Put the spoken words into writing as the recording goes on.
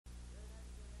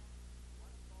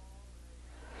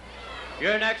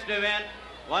Your next event,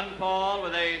 one fall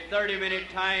with a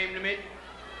 30-minute time limit,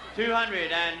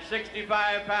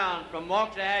 265 pounds from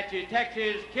Waxahachie,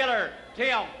 Texas, Killer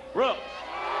Tim Brooks.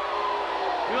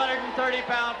 230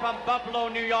 pounds from Buffalo,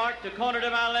 New York, the corner to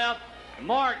my left,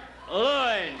 Mark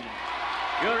Lewin.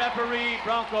 Your referee,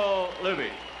 Bronco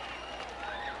Lewin.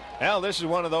 Well, this is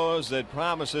one of those that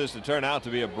promises to turn out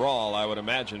to be a brawl, I would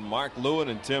imagine. Mark Lewin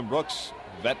and Tim Brooks,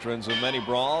 veterans of many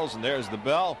brawls, and there's the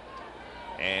bell.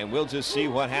 And we'll just see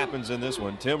what happens in this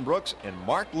one. Tim Brooks and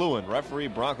Mark Lewin, referee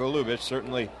Bronco Lubitsch,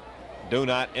 certainly do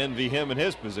not envy him in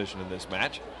his position in this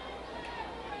match.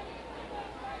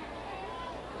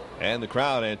 And the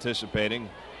crowd anticipating,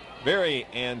 very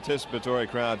anticipatory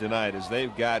crowd tonight, as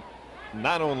they've got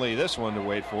not only this one to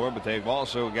wait for, but they've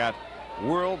also got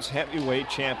World's Heavyweight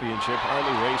Championship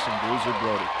Harley Race and Bruiser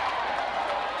Brody.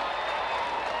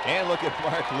 And look at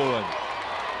Mark Lewin.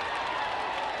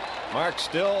 Mark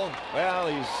still, well,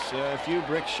 he's a few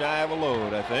bricks shy of a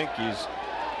load, I think. He's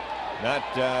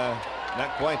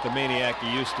not quite the maniac he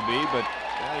used to be, but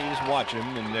you just watch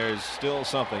him and there's still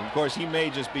something. Of course, he may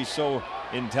just be so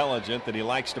intelligent that he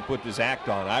likes to put this act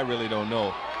on. I really don't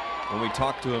know. When we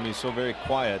talk to him, he's so very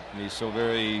quiet and he's so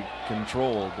very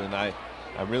controlled, and I'm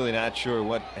really not sure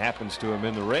what happens to him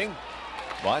in the ring,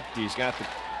 but he's got the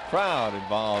crowd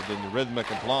involved in the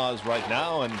rhythmic applause right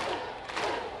now, and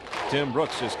Tim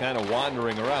Brooks just kind of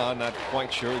wandering around, not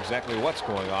quite sure exactly what's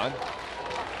going on.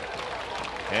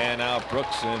 And now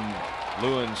Brooks and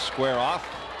Lewin square off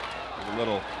with a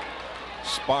little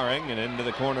sparring, and into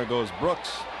the corner goes Brooks,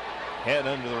 head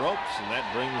under the ropes, and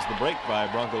that brings the break by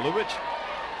Bronco Lubitsch.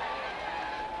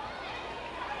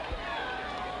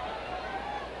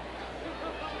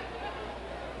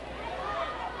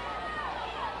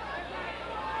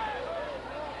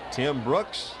 Tim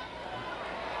Brooks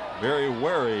very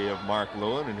wary of Mark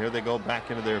Lewin, and here they go back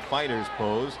into their fighter's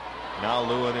pose. Now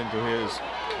Lewin into his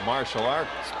martial arts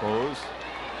pose.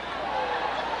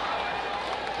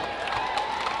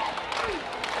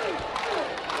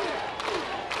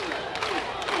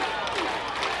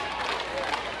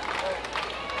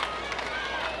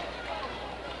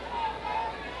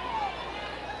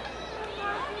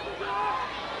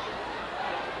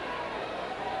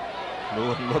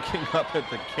 Lewin looking up at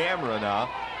the camera now.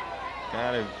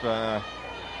 Kind of a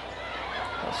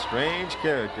strange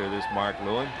character, this Mark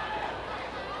Lewin.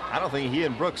 I don't think he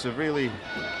and Brooks have really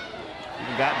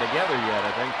even gotten together yet.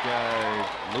 I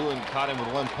think Lewin caught him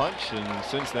with one punch, and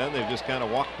since then they've just kind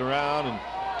of walked around and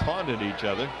taunted each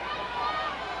other.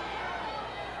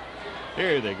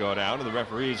 Here they go down to the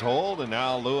referee's hold, and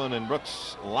now Lewin and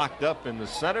Brooks locked up in the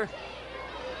center.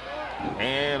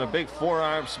 And a big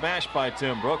forearm smash by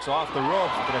Tim Brooks off the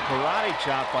ropes, but a karate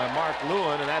chop by Mark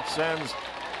Lewin, and that sends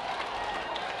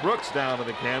Brooks down to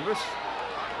the canvas,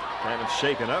 kind of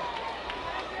shaken up.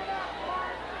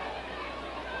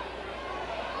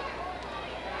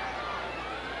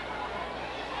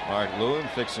 Mark Lewin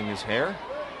fixing his hair.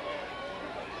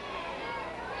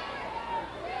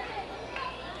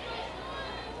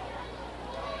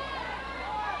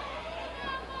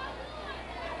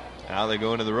 Now they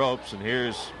go into the ropes, and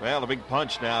here's, well, a big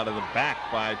punch now to the back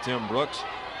by Tim Brooks.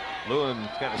 Lewin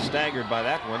kind of staggered by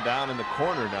that one, down in the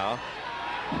corner now.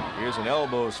 Here's an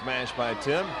elbow smash by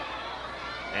Tim.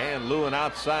 And Lewin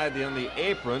outside on the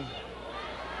apron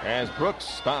as Brooks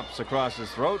stomps across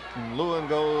his throat, and Lewin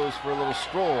goes for a little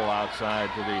stroll outside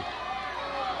to the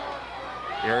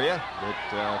area.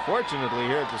 But fortunately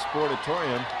here at the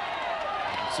Sportatorium,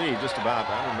 you can see just about,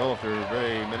 I don't know if there are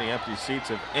very many empty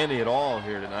seats, if any at all,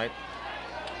 here tonight.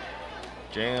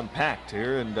 Jam-packed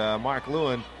here, and Mark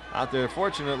Lewin out there.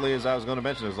 Fortunately, as I was going to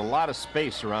mention, there's a lot of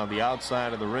space around the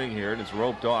outside of the ring here, and it's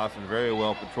roped off and very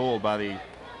well patrolled by the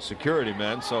security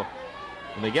men. So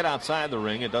when they get outside the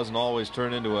ring, it doesn't always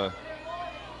turn into a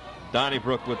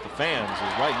Donnybrook with the fans.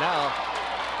 As right now,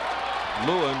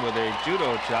 Lewin with a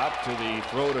judo chop to the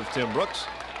throat of Tim Brooks.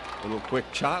 A little quick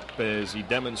chop as he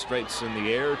demonstrates in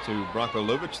the air to Bronco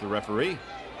Lubitsch, the referee.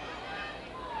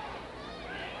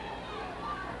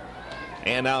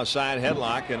 And outside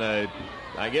headlock and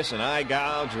I guess an eye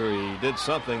gouge, or he did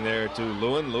something there to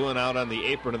Lewin. Lewin out on the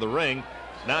apron of the ring.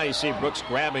 Now you see Brooks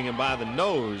grabbing him by the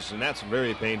nose, and that's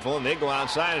very painful. And they go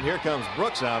outside, and here comes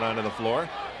Brooks out onto the floor.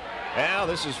 Well,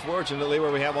 this is fortunately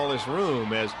where we have all this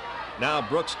room, as now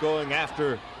Brooks going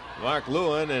after Mark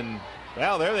Lewin, and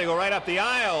well, there they go right up the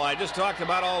aisle. I just talked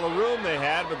about all the room they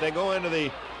had, but they go into the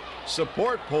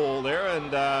support pole there and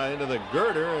into the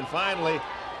girder, and finally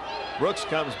Brooks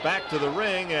comes back to the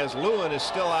ring as Lewin is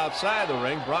still outside the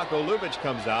ring. Bronco Lubitsch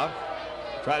comes out,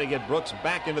 try to get Brooks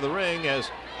back into the ring, as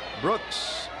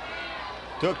Brooks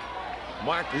took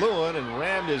Mark Lewin and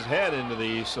rammed his head into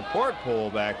the support pole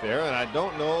back there. And I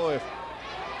don't know if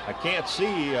I can't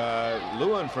see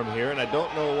Lewin from here, and I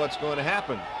don't know what's going to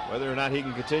happen. Whether or not he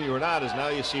can continue or not, is now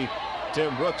you see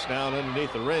Tim Brooks down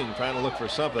underneath the ring trying to look for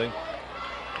something.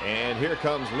 And here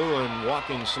comes Lewin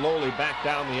walking slowly back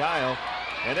down the aisle.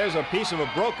 And there's a piece of a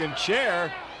broken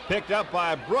chair picked up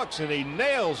by Brooks, and he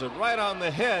nails it right on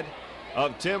the head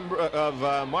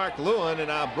of Mark Lewin. And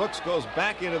now Brooks goes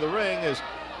back into the ring as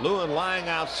Lewin lying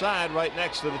outside right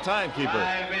next to the timekeeper.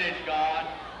 5 minutes gone.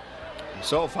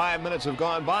 So 5 minutes have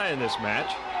gone by in this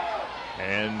match,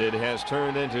 and it has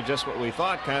turned into just what we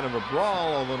thought, kind of a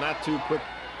brawl, although not too quick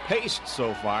paced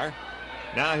so far.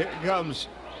 Now here comes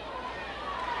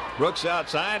Brooks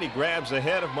outside. He grabs the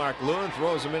head of Mark Lewin,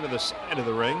 throws him into the side of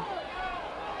the ring.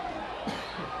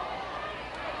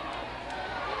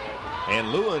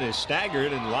 And Lewin is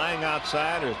staggered and lying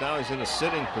outside, or now he's in a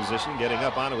sitting position, getting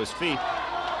up onto his feet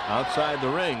outside the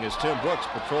ring as Tim Brooks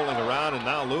patrolling around, and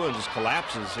now Lewin just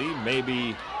collapses. He may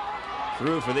be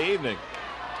through for the evening.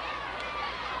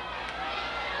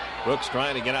 Brooks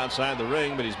trying to get outside the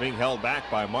ring, but he's being held back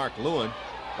by by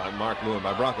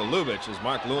Bronco Lubich, as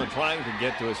Mark Lewin trying to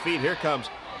get to his feet. Here comes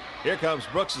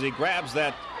Brooks as he grabs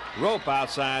that rope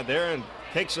outside there and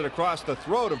takes it across the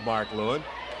throat of Mark Lewin.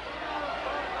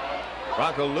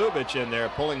 Bronco Lubich in there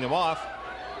pulling him off.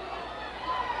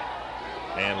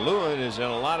 And Lewin is in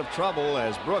a lot of trouble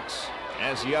as Brooks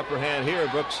has the upper hand here.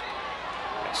 Brooks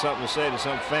had something to say to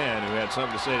some fan who had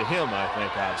something to say to him, I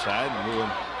think, outside. And Lewin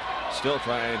still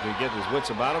trying to get his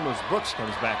wits about him as Brooks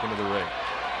comes back into the ring.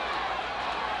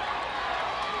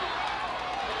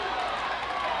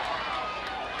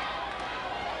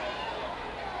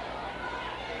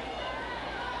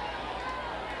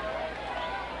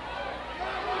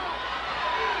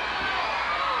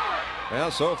 Well,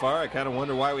 so far, I kind of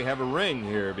wonder why we have a ring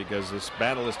here, because this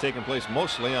battle has taken place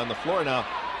mostly on the floor. Now,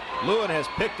 Lewin has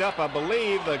picked up, I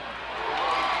believe,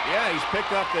 he's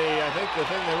picked up I think the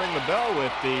thing they ring the bell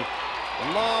with, the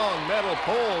long metal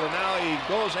pole, and now he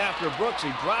goes after Brooks.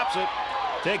 He drops it,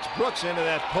 takes Brooks into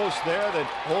that post there that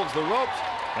holds the ropes,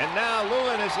 and now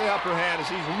Lewin has the upper hand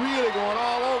as he's really going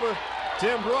all over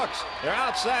Tim Brooks. They're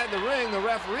outside the ring. The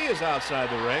referee is outside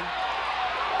the ring.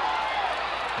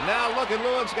 Now look at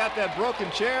Lewin's got that broken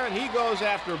chair, and he goes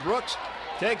after Brooks,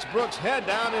 takes Brooks' head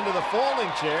down into the folding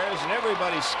chairs, and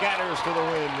everybody scatters to the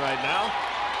wind right now.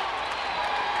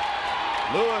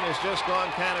 Lewin has just gone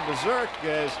kind of berserk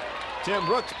as Tim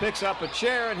Brooks picks up a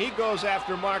chair, and he goes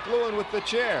after Mark Lewin with the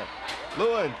chair.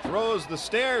 Lewin throws the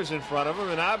stairs in front of him,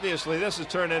 and obviously this has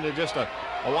turned into just a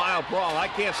wild brawl. I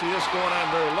can't see this going on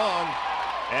very long,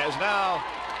 as now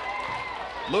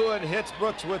Lewin hits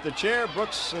Brooks with the chair.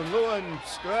 Brooks and Lewin,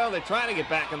 well, they try to get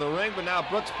back in the ring, but now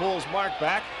Brooks pulls Mark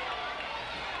back.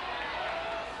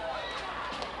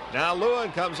 Now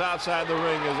Lewin comes outside the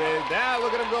ring. Now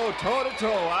look at him go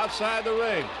toe-to-toe outside the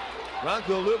ring.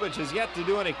 Bronco Lubich has yet to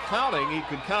do any counting. He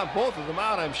could count both of them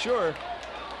out, I'm sure.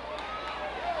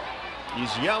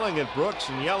 He's yelling at Brooks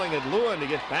and yelling at Lewin to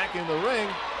get back in the ring.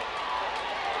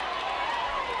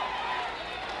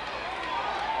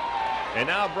 And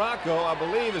now Bronco, I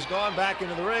believe, has gone back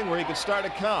into the ring where he could start a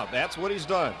count. That's what he's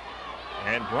done.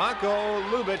 And Bronco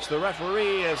Lubich, the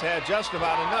referee, has had just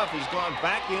about enough. He's gone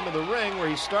back into the ring where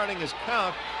he's starting his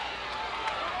count.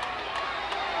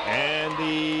 And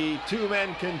the two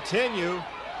men continue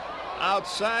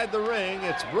outside the ring.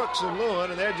 It's Brooks and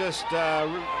Lewin, and they're just,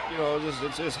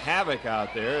 it's just havoc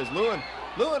out there. As Lewin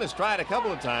has tried a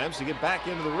couple of times to get back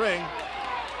into the ring.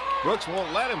 Brooks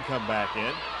won't let him come back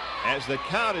in. As the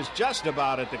count is just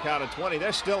about at the count of 20,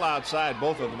 they're still outside,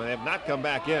 both of them, and they have not come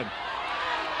back in.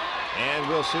 And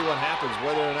we'll see what happens,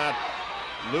 whether or not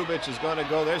Lubich is going to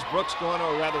go. There's Brooks going,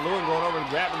 or rather Lewin going over and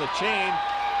grabbing the chain,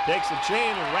 takes the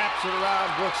chain and wraps it around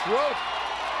Brooks' throat.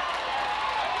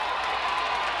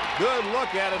 Good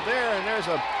look at it there, and there's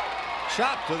a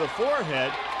chop to the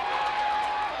forehead.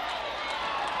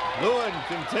 Lewin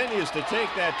continues to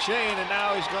take that chain, and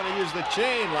now he's going to use the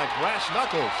chain like brass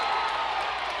knuckles.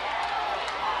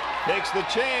 Takes the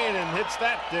chain and hits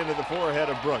that into the forehead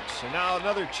of Brooks. And now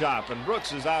another chop, and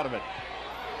Brooks is out of it.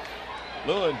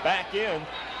 Lewin back in.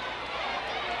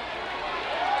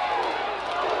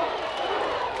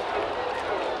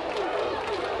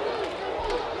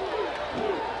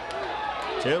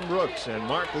 Tim Brooks and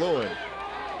Mark Lewin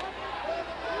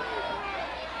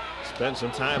spend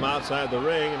some time outside the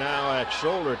ring. Now that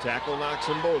shoulder tackle knocks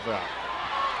them both out.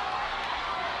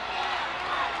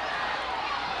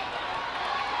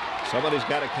 Somebody's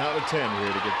got to count to 10 here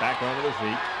to get back onto their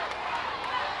feet.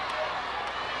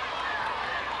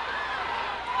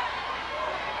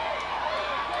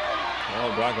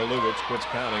 Well, Bronco Lubitz quits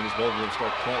counting as both of them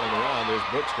start trailing around. There's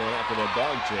Brooks going after that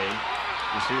dog chain.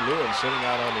 You see Lewin sitting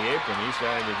out on the apron. He's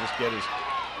trying to just get his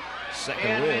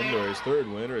second wind or his third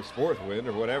wind or his fourth wind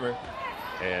or whatever.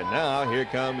 And now here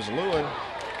comes Lewin.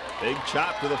 Big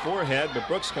chop to the forehead, but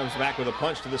Brooks comes back with a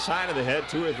punch to the side of the head.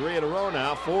 2 or 3 in a row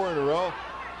now, 4 in a row.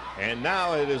 And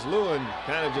now it is Lewin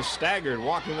kind of just staggered,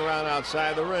 walking around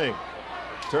outside the ring.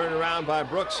 Turned around by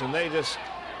Brooks, and they just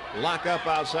lock up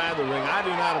outside the ring. I do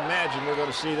not imagine we're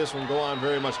going to see this one go on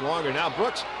very much longer. Now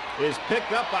Brooks is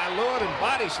picked up by Lewin and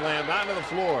body slammed onto the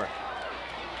floor.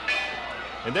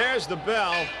 And there's the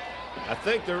bell. I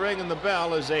think they're ringing the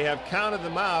bell as they have counted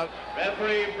them out.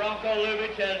 Referee Bronco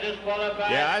Lubitz has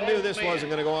disqualified. Yeah, I knew this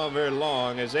wasn't going to go on very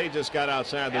long as they just got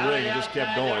outside the ring and just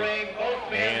kept going.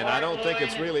 And I don't think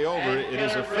it's really over. It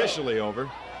is officially over.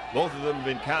 Both of them have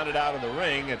been counted out of the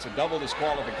ring. It's a double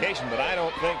disqualification, but I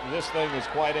don't think this thing is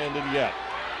quite ended yet.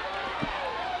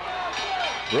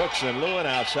 Brooks and Lewin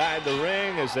outside the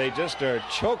ring as they just are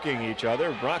choking each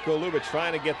other. Bronco Lubitz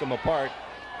trying to get them apart.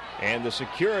 And the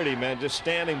security men just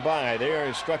standing by. They are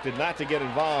instructed not to get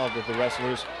involved with the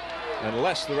wrestlers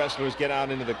unless the wrestlers get out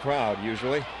into the crowd,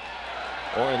 usually,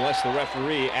 or unless the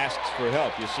referee asks for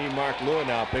help. You see Mark Lewin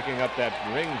now picking up that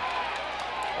ring,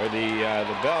 or the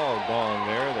bell gong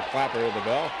there, the clapper of the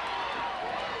bell.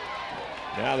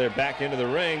 Now they're back into the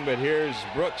ring, but here's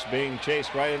Brooks being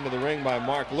chased right into the ring by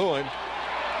Mark Lewin.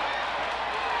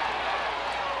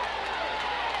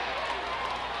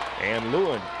 And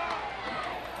Lewin.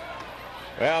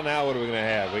 Well, now what are we going to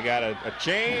have? We got a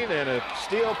chain and a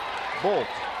steel bolt.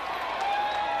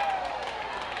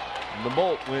 The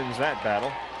bolt wins that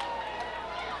battle.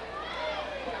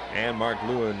 And Mark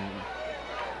Lewin,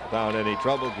 without any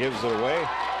trouble, gives it away.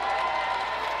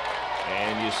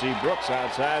 And you see Brooks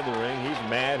outside the ring. He's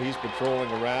mad. He's patrolling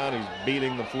around. He's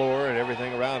beating the floor and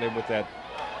everything around him with that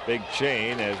big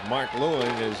chain as Mark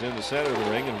Lewin is in the center of the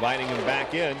ring, inviting him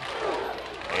back in.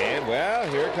 And, well,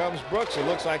 here comes Brooks. It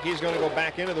looks like he's going to go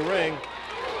back into the ring.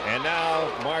 And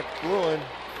now Mark Lewin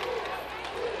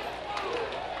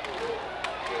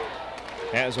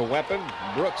has a weapon.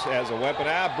 Brooks has a weapon.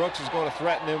 Brooks is going to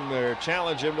threaten him or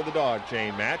challenge him to the dog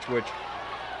chain match, which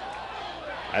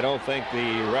I don't think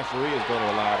the referee is going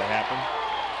to allow to happen.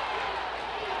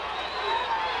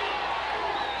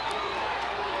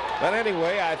 But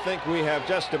anyway, I think we have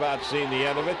just about seen the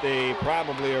end of it. They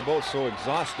probably are both so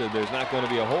exhausted there's not going to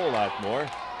be a whole lot more.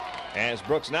 As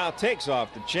Brooks now takes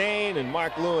off the chain and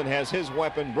Mark Lewin has his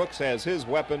weapon, Brooks has his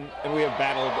weapon, and we have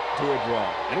battled to a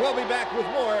draw. And we'll be back with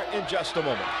more in just a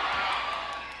moment.